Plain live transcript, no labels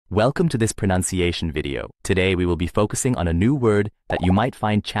Welcome to this pronunciation video. Today we will be focusing on a new word that you might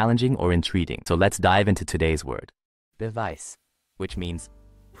find challenging or intriguing. So let's dive into today's word. Beweis, which means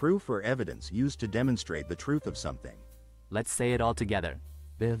proof or evidence used to demonstrate the truth of something. let's say it all together.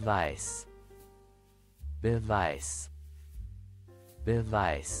 Beweis. Beweis.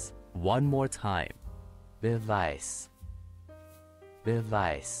 Beweis. One more time. Beweis.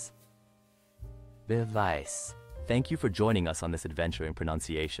 Beweis. Beweis. Thank you for joining us on this adventure in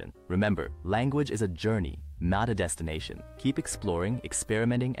pronunciation. Remember, language is a journey, not a destination. Keep exploring,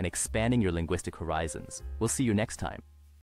 experimenting, and expanding your linguistic horizons. We'll see you next time.